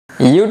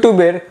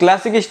ইউটিউবের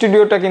ক্লাসিক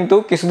স্টুডিওটা কিন্তু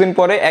কিছুদিন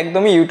পরে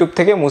একদমই ইউটিউব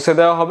থেকে মুছে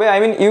দেওয়া হবে। আই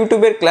মিন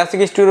ইউটিউবের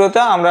ক্লাসিক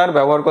স্টুডিওটা আমরা আর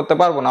ব্যবহার করতে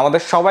পারবো না।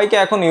 আমাদের সবাইকে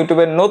এখন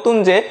ইউটিউবের নতুন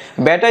যে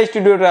বেটা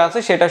স্টুডিওটা আছে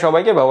সেটা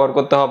সবাইকে ব্যবহার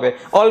করতে হবে।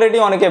 অলরেডি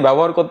অনেকে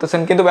ব্যবহার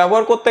করতেছেন, কিন্তু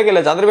ব্যবহার করতে গেলে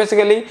যাদের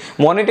বেসিক্যালি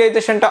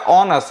মনিটাইজেশনটা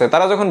অন আছে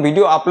তারা যখন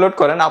ভিডিও আপলোড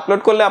করেন,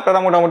 আপলোড করলে আপনারা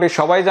মোটামুটি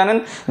সবাই জানেন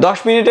 10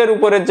 মিনিটের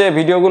উপরে যে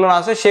ভিডিওগুলো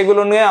আছে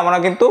সেগুলো নিয়ে আমরা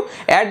কিন্তু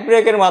অ্যাড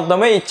ব্রেকের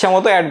মাধ্যমে ইচ্ছা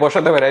মতো অ্যাড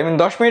বসাতে পারি। আই মিন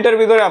 10 মিনিটের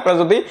ভিতরে আপনারা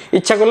যদি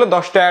ইচ্ছা করলে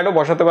 10টা অ্যাডও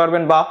বসাতে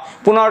পারবেন বা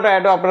 15টা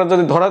অ্যাডও আপনারা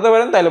যদি ধরাতে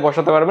পারেন তাহলে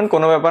বসাতে পারবেন,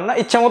 কোনো ব্যাপার না।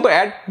 ইচ্ছা মতো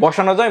অ্যাড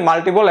বসানো যায়,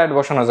 মাল্টিপল অ্যাড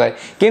বসানো যায়,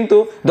 কিন্তু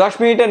 10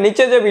 মিনিটের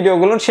নিচে যে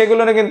ভিডিওগুলো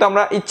সেগুলো কিন্তু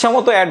আমরা ইচ্ছা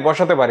মতো অ্যাড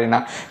বসাতে পারি না।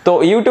 তো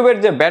ইউটিউবের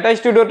যে বেটা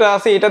স্টুডিওটা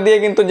আছে এটা দিয়ে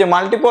কিন্তু যে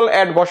মাল্টিপল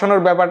অ্যাড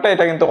বসানোর ব্যাপারটা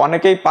এটা কিন্তু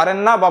অনেকেই পারেন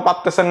না বা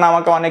পারতেছেন না।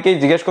 আমাকে অনেকেই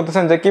জিজ্ঞেস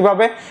করতেছেন যে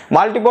কিভাবে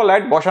মাল্টিপল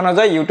অ্যাড বসানো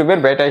যায় ইউটিউবের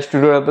বেটা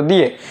স্টুডিওটা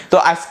দিয়ে। তো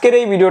আজকের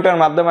এই ভিডিওটার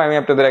মাধ্যমে আমি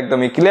আপনাদের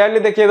একদমই ক্লিয়ারলি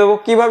দেখিয়ে দেবো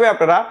কিভাবে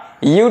আপনারা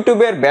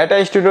ইউটিউবের বেটা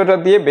স্টুডিওটা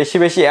দিয়ে বেশি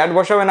বেশি অ্যাড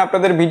বসাবেন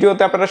আপনাদের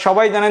ভিডিওতে। আপনারা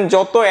সবাই জানেন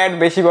যত অ্যাড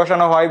বেশি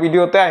বসানো হয়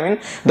ভিডিওতে, আই মিন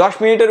 10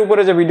 মিনিটের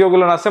উপরে যে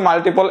ভিডিওগুলো আছে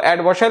মাল্টিপল অ্যাড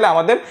বসাইলে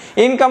আমাদের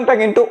ইনকামটা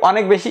কিন্তু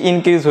অনেক বেশি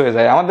ইনক্রিজ হয়ে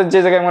যায়। আমাদের যে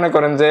জায়গায় মনে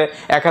করেন যে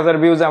 1000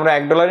 ভিউজে আমরা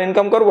 $1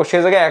 ইনকাম করবো, সে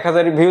জায়গায়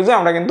 1000 ভিউজে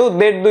আমরা কিন্তু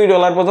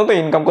 $1.5-2 পর্যন্ত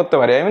ইনকাম করতে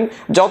পারি। আই মিন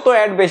যত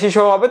অ্যাড বেশি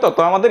শো হবে তত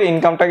আমাদের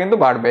ইনকামটা কিন্তু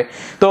বাড়বে।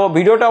 তো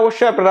ভিডিওটা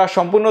অবশ্যই আপনারা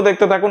সম্পূর্ণ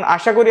দেখতে থাকুন।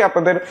 আশা করি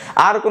আপনাদের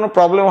আর কোনো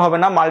প্রবলেম হবে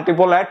না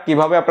মাল্টিপল অ্যাড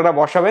কিভাবে আপনারা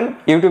বসাবেন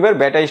ইউটিউবের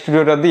বেটা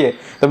স্টুডিওটা দিয়ে।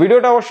 তো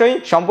ভিডিওটা অবশ্যই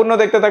সম্পূর্ণ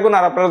দেখতে থাকুন।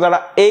 আর আপনারা যারা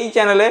এই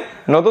চ্যানেলে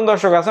নতুন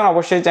দর্শক আছেন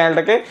অবশ্যই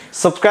চ্যানেলটাকে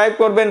সাবস্ক্রাইব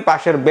করবেন,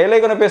 পাশের বেল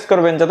আইকনে প্রেস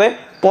করবেন যাতে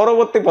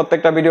পরবর্তী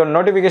প্রত্যেকটা ভিডিওর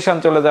নোটিফিকেশন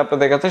চলে যায়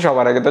আপনাদের কাছে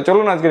সবার আগে। তো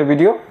চলুন আজকের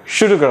ভিডিও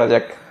শুরু করা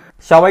যাক।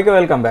 সবাইকে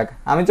ওয়েলকাম ব্যাক।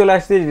 আমি চলে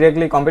আসছি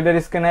ডিরেক্টলি কম্পিউটার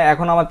স্ক্রিনে।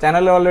 এখন আমার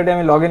চ্যানেলে অলরেডি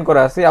আমি লগ ইন করে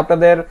আসছি।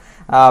 আপনাদের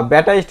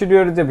বেটা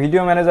স্টুডিওর যে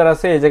ভিডিও ম্যানেজার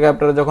আছে এই জায়গায়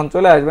আপনারা যখন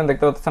চলে আসবেন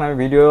দেখতে পাচ্ছেন আমি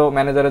ভিডিও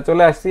ম্যানেজারে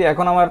চলে আসছি।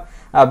 এখন আমার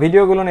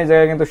ভিডিওগুলো এই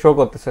জায়গায় কিন্তু শো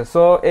করতেছে।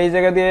 সো এই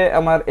জায়গা দিয়ে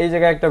আমার এই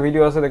জায়গায় একটা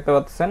ভিডিও আছে দেখতে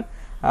পাচ্ছেন,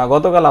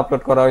 গতকাল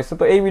আপলোড করা হয়েছে।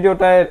 তো এই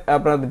ভিডিওটায়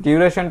আপনার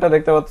ডিউরেশনটা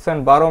দেখতে পাচ্ছেন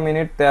 12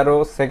 মিনিট 13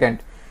 সেকেন্ড।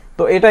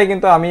 তো এটাই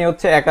কিন্তু আমি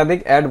একাধিক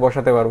অ্যাড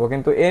বসাতে পারবো।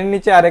 কিন্তু এর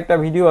নিচে আরেকটা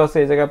ভিডিও আছে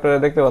এই জায়গায় আপনারা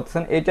দেখতে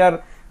পাচ্ছেন, এটার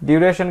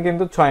ডিউরেশন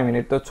কিন্তু 6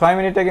 মিনিট। তো 6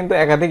 মিনিটে কিন্তু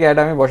একাধিক অ্যাড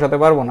আমি বসাতে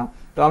পারবো না।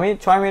 তো আমি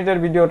 6 মিনিটের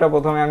ভিডিওটা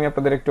প্রথমে আমি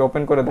আপনাদের একটু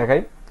ওপেন করে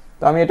দেখাই।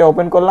 তো আমি এটা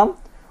ওপেন করলাম।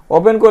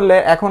 ওপেন করলে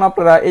এখন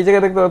আপনারা এই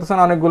জায়গায় দেখতে পাচ্ছেন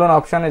অনেকগুলো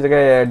অপশান। এই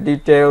জায়গায়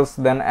ডিটেলস,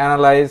 দেন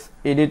অ্যানালাইজ,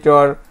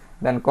 এডিটর,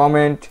 দেন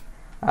কমেন্ট,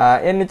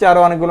 এর নিচে আরো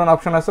অনেকগুলো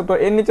অপশন আছে। তো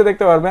এর নিচে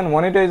দেখতে পারবেন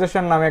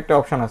মনিটাইজেশন নামে একটা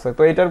অপশন আছে।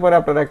 তো এটার পরে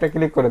আপনারা একটা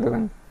ক্লিক করে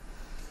দেবেন।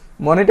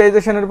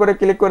 মনিটাইজেশনের পরে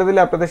ক্লিক করে দিলে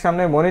আপনাদের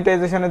সামনে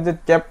মনিটাইজেশনের যে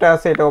ট্যাবটা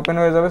আছে এটা ওপেন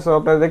হয়ে যাবে। সো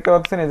আপনারা দেখতে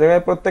পাচ্ছেন এই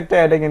জায়গায় প্রত্যেকটা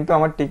অ্যাডে কিন্তু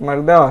আমার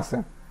টিকমার্ক দেওয়া আছে।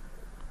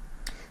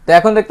 তো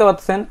এখন দেখতে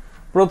পাচ্ছেন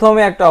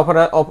প্রথমে একটা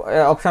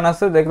অপশন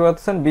আছে দেখতে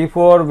পাচ্ছেন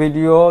before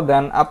video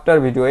then after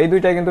video, এই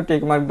দুইটাই কিন্তু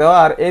টিকমার্ক দেওয়া।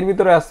 আর এর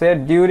ভিতরে আছে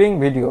ডিউরিং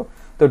ভিডিও।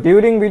 তো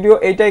ডিউরিং ভিডিও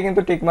এইটাই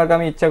কিন্তু টিকমার্ক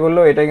আমি ইচ্ছা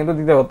করলেও এটা কিন্তু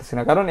দিতে পারতেছি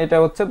না, কারণ এটা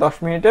হচ্ছে 10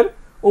 মিনিটের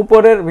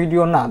উপরের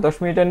ভিডিও না, 10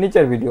 মিনিটের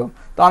নিচের ভিডিও।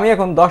 তো আমি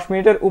এখন 10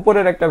 মিনিটের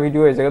উপরের একটা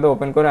ভিডিও এই জায়গাতে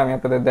ওপেন করে আমি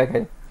আপনাদের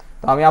দেখাই।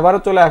 তো আমি আবারও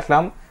চলে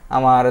আসলাম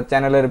আমার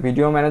চ্যানেলের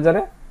ভিডিও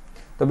ম্যানেজারে।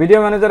 তো ভিডিও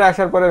ম্যানেজারে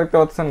আসার পরে দেখতে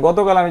পাচ্ছেন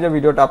গতকাল আমি যে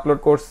ভিডিওটা আপলোড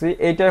করছি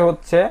এইটাই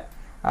হচ্ছে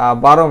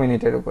 12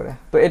 মিনিটের উপরে।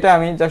 তো এটা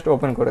আমি জাস্ট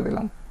ওপেন করে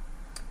দিলাম।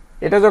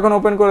 এটা যখন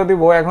ওপেন করে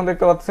দিব এখন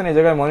দেখতে পাচ্ছেন এই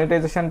জায়গায়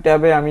মনিটাইজেশন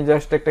ট্যাবে আমি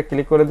জাস্ট একটা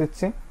ক্লিক করে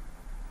দিচ্ছি।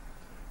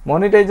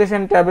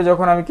 মনিটাইজেশন ট্যাবে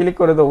যখন আমি ক্লিক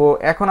করে দেবো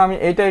এখন আমি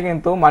এইটাই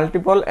কিন্তু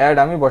মাল্টিপল অ্যাড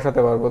আমি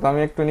বসাতে পারবো। তো আমি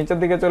একটু নিচের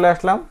দিকে চলে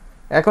আসলাম।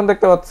 এখন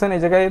দেখতে পাচ্ছেন এই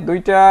জায়গায়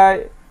দুইটাই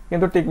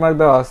কিন্তু টিকমার্ক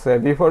দেওয়া আছে,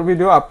 বিফোর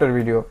ভিডিও আফটার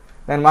ভিডিও।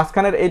 দেন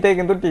মাঝখানের এইটাই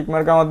কিন্তু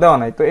টিকমার্ক আমার দেওয়া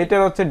নাই। তো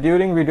এটার হচ্ছে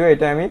ডিউরিং ভিডিও,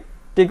 এটা আমি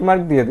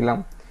টিকমার্ক দিয়ে দিলাম।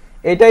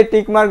 এটাই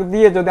টিকমার্ক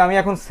দিয়ে যদি আমি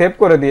এখন সেভ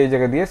করে দিই, এই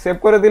জায়গা দিয়ে সেভ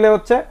করে দিলে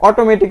হচ্ছে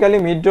অটোমেটিক্যালি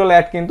মিডরোল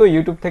অ্যাড কিন্তু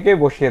ইউটিউব থেকে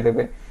বসিয়ে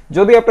দেবে।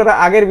 যদি আপনারা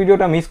আগের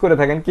ভিডিওটা মিস করে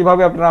থাকেন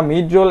কিভাবে আপনারা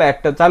মিডরোল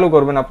অ্যাডটা চালু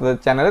করবেন আপনাদের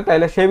চ্যানেলে,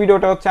 তাহলে সেই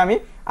ভিডিওটা হচ্ছে আমি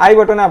আই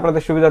বাটনে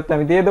আপনাদের সুবিধার্থে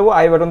আমি দিয়ে দেবো।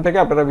 আই বাটন থেকে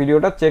আপনারা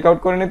ভিডিওটা চেক আউট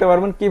করে নিতে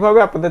পারবেন কিভাবে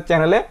আপনাদের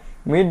চ্যানেলে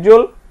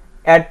মিডরোল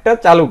অ্যাডটা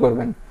চালু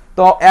করবেন।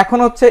 তো এখন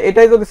হচ্ছে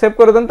এটাই যদি সেভ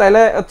করে দেন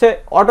তাহলে হচ্ছে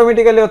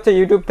অটোমেটিক্যালি হচ্ছে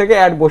ইউটিউব থেকে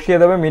অ্যাড বসিয়ে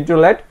দেবে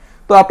মিডরোল অ্যাড।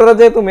 তো আপনারা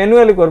যেহেতু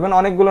ম্যানুয়ালি করবেন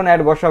অনেকগুলো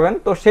অ্যাড বসাবেন,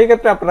 তো সেই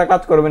ক্ষেত্রে আপনারা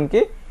কাজ করবেন কি,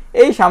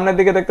 এই সামনের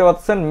দিকে দেখতে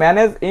পাচ্ছেন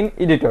ম্যানেজ ইন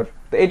এডিটর।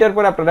 তো এটার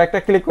পরে আপনারা একটা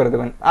ক্লিক করে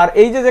দেবেন। আর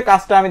এই যে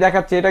কাজটা আমি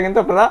দেখাচ্ছি এটা কিন্তু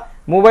আপনারা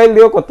মোবাইল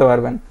দিয়েও করতে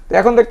পারবেন। তো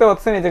এখন দেখতে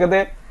পাচ্ছেন এই জায়গাতে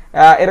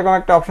এরকম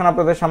একটা অপশন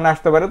আপনাদের সামনে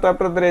আসতে পারে। তো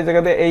আপনাদের এই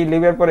জায়গাতে এই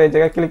লিভের পরে এই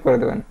জায়গায় ক্লিক করে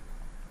দেবেন।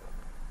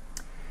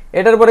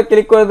 এটার পরে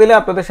ক্লিক করে দিলে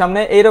আপনাদের সামনে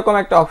এইরকম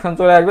একটা অপশন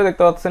চলে আসবে।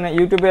 দেখতে পাচ্ছেন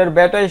ইউটিউবের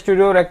বেটা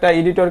স্টুডিওর একটা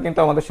এডিটর কিন্তু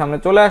আমাদের সামনে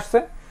চলে আসছে।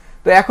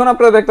 তো এখন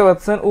আপনারা দেখতে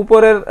পাচ্ছেন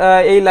উপরের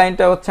এই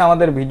লাইনটা হচ্ছে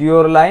আমাদের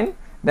ভিডিওর লাইন,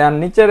 দেন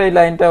নিচের এই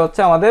লাইনটা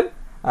হচ্ছে আমাদের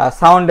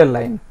সাউন্ডের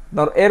লাইন।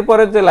 ধর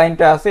এরপরের যে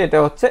লাইনটা আছে এটা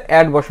হচ্ছে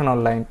অ্যাড বসানোর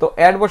লাইন। তো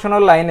অ্যাড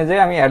বসানোর লাইনে যে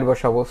আমি অ্যাড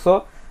বসাবো। সো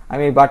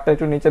আমি এই বারটা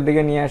একটু নিচের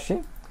দিকে নিয়ে আসি।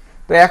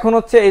 তো এখন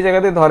হচ্ছে এই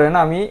জায়গাতে ধরেন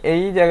আমি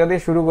এই জায়গা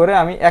দিয়ে শুরু করে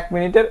আমি 1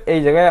 মিনিটের এই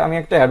জায়গায় আমি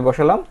একটা অ্যাড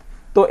বসালাম।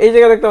 তো এই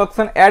জায়গায় দেখতে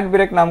পাচ্ছেন অ্যাড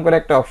ব্রেক নাম করে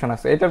একটা অপশন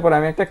আছে, এটার পরে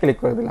আমি একটা ক্লিক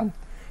করে দিলাম।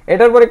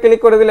 এটার পরে ক্লিক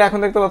করে দিলে এখন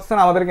দেখতে পাচ্ছেন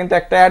আমাদের কিন্তু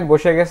একটা অ্যাড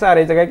বসে গেছে। আর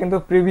এই জায়গায় কিন্তু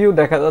প্রিভিউ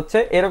দেখা যাচ্ছে,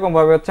 এরকম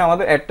ভাবে হচ্ছে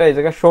আমাদের অ্যাডটা এই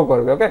জায়গায় শো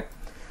করবে। ওকে,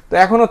 তো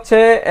এখন হচ্ছে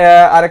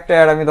আরেকটা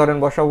অ্যাড আমি ধরেন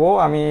বসাবো,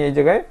 আমি এই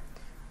জায়গায়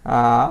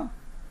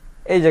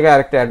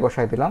আরেকটা অ্যাড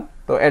বসাই দিলাম।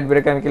 তো অ্যাড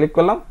ব্রেকে আমি ক্লিক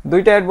করলাম,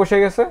 দুইটা অ্যাড বসে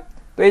গেছে।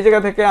 তো এই জায়গা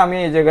থেকে আমি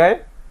এই জায়গায়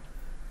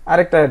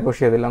আরেকটা অ্যাড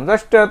বসিয়ে দিলাম,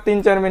 জাস্ট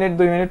 3-4 মিনিট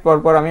 2 মিনিট পর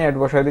পর আমি অ্যাড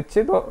বসাই দিচ্ছি।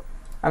 তো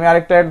আমি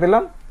আরেকটা অ্যাড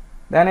দিলাম,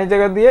 দেন এই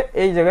জায়গা দিয়ে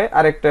এই জায়গায়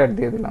আরেকটা অ্যাড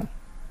দিয়ে দিলাম।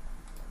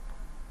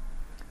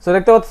 সো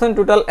দেখতে পাচ্ছেন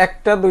টোটাল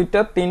 1টা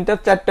 2টা 3টা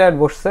 4টা অ্যাড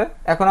বসছে।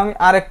 এখন আমি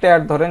আরেকটা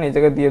অ্যাড ধরেন এই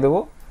জায়গায় দিয়ে দেবো।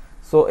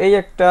 সো এই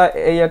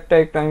অ্যাডটা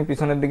একটু আমি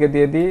পিছনের দিকে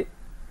দিয়ে দিই,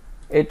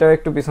 এইটাও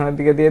একটু পিছনের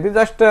দিকে দিয়ে দিই,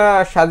 জাস্ট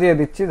সাজিয়ে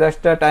দিচ্ছি,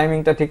 জাস্ট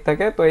টাইমিংটা ঠিক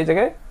থাকে। তো এই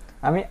জায়গায়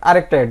আমি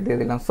আরেকটা অ্যাড দিয়ে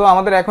দিলাম। সো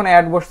আমাদের এখন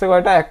অ্যাড বসছে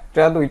কয়টা,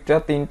 1টা 2টা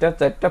 3টা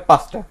 4টা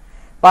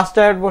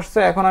 5টা অ্যাড বসছে।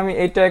 এখন আমি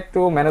এইটা একটু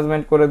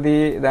ম্যানেজমেন্ট করে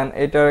দিই, দেন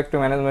এইটাও একটু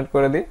ম্যানেজমেন্ট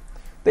করে দিই।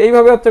 তো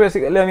এইভাবে হচ্ছে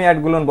বেসিক্যালি আমি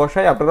অ্যাডগুলো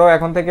বসাই। আপনারাও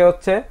এখন থেকে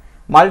হচ্ছে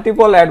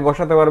মাল্টিপল অ্যাড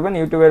বসাতে পারবেন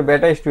ইউটিউবের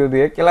বেটা স্টুডিও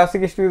দিয়ে।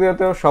 ক্লাসিক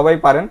স্টুডিওতেও সবাই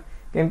পারেন,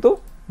 কিন্তু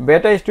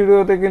বেটা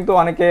স্টুডিওতে কিন্তু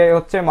অনেকে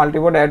হচ্ছে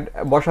মাল্টিপল অ্যাড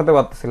বসাতে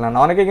পারতেছিলেন না।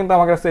 অনেকে কিন্তু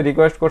আমার কাছে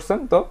রিকোয়েস্ট করছেন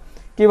তো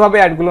কিভাবে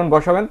অ্যাডগুলো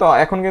বসাবেন। তো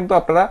এখন কিন্তু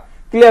আপনারা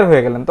ক্লিয়ার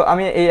হয়ে গেলেন। তো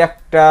আমি এই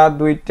 1টা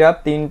 2টা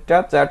 3টা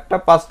 4টা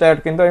 5টা অ্যাড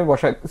কিন্তু আমি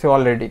বসাইছি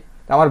অলরেডি।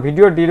 আমার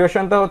ভিডিও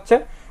ডিউরেশনটা হচ্ছে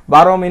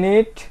 12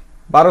 মিনিট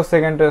 12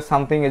 সেকেন্ডের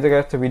সামথিং, এই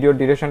জায়গায় হচ্ছে ভিডিও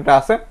ডিউরেশনটা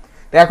আছে।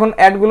 তো এখন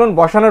অ্যাডগুলো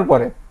বসানোর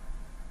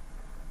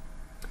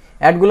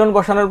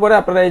পরে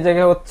আপনারা এই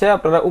জায়গায় হচ্ছে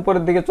আপনারা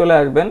উপরের দিকে চলে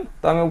আসবেন।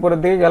 তো আমি উপরের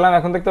দিকে গেলাম,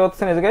 এখন দেখতে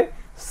পাচ্ছেন এই জায়গায়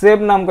সেভ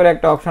নাম করে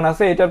একটা অপশন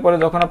আছে। এটার পরে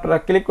যখন আপনারা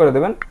ক্লিক করে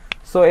দেবেন,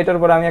 সো এটার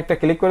পরে আমি একটা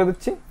ক্লিক করে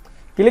দিচ্ছি।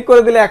 ক্লিক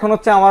করে দিলে এখন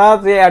হচ্ছে আমরা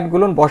যে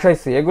অ্যাডগুলো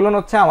বসাইছি এগুলো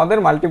হচ্ছে আমাদের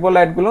মাল্টিপল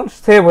অ্যাডগুলো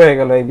সেভ হয়ে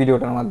গেল এই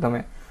ভিডিওটার মাধ্যমে।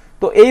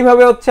 তো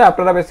এইভাবে হচ্ছে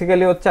আপনারা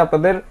বেসিক্যালি হচ্ছে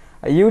আপনাদের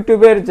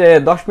ইউটিউবের যে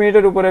 10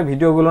 মিনিটের উপরে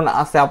ভিডিওগুলো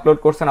আছে আপলোড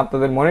করছেন,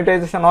 আপনাদের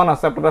মনিটাইজেশন অন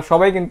আছে, আপনারা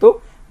সবাই কিন্তু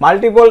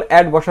মাল্টিপল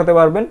অ্যাড বসাতে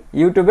পারবেন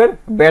ইউটিউবের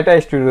বেটা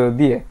স্টুডিও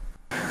দিয়ে।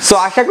 সো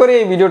আশা করি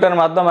এই ভিডিওটার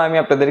মাধ্যমে আমি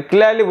আপনাদের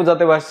ক্লিয়ারলি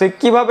বোঝাতে পারছি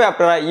কিভাবে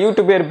আপনারা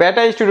ইউটিউবের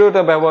বেটা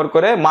স্টুডিওটা ব্যবহার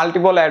করে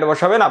মাল্টিপল অ্যাড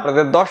বসাবেন।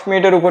 আপনাদের 10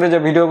 মিনিটের উপরে যে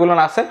ভিডিওগুলো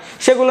আছে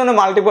সেগুলো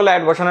মাল্টিপল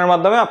অ্যাড বসানোর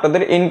মাধ্যমে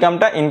আপনাদের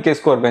ইনকামটা ইনক্রিজ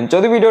করবেন।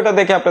 যদি ভিডিওটা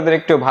দেখে আপনাদের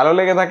একটু ভালো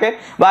লেগে থাকে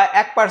বা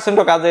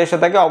 1%ও কাজে এসে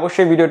থাকে,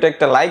 অবশ্যই ভিডিওটা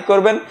একটা লাইক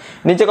করবেন,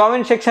 নিচে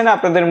কমেন্ট সেকশনে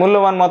আপনাদের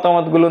মূল্যবান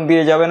মতামতগুলো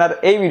দিয়ে যাবেন। আর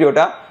এই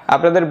ভিডিওটা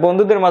আপনাদের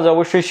বন্ধুদের মাঝে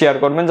অবশ্যই শেয়ার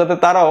করবেন, যাতে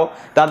তারাও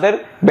তাদের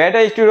বেটা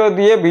স্টুডিও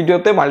দিয়ে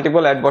ভিডিওতে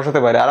মাল্টিপল অ্যাড বসাতে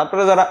পারে। আর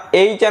আপনারা যারা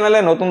এই চ্যানেলে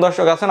নতুন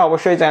দর্শক আছেন,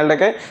 অবশ্যই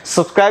চ্যানেলটাকে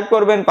সাবস্ক্রাইব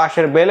করবেন,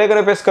 পাশের বেল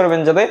আইকনে প্রেস করবেন,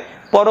 যাতে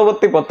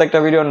পরবর্তী প্রত্যেকটা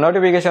ভিডিওর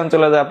নোটিফিকেশন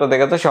চলে যায় আপনাদের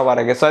কাছে সবার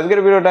আগে। সো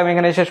আজকের ভিডিওটা আমি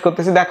এখানে শেষ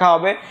করতেছি। দেখা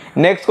হবে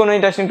নেক্সট কোনো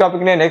ইন্টারেস্টিং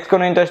টপিক নিয়ে, নেক্সট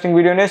কোনো ইন্টারেস্টিং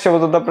ভিডিও নিয়ে। সে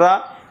পর্যন্ত আপনারা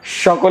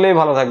সকলেই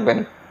ভালো থাকবেন।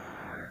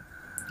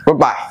 Good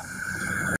bye.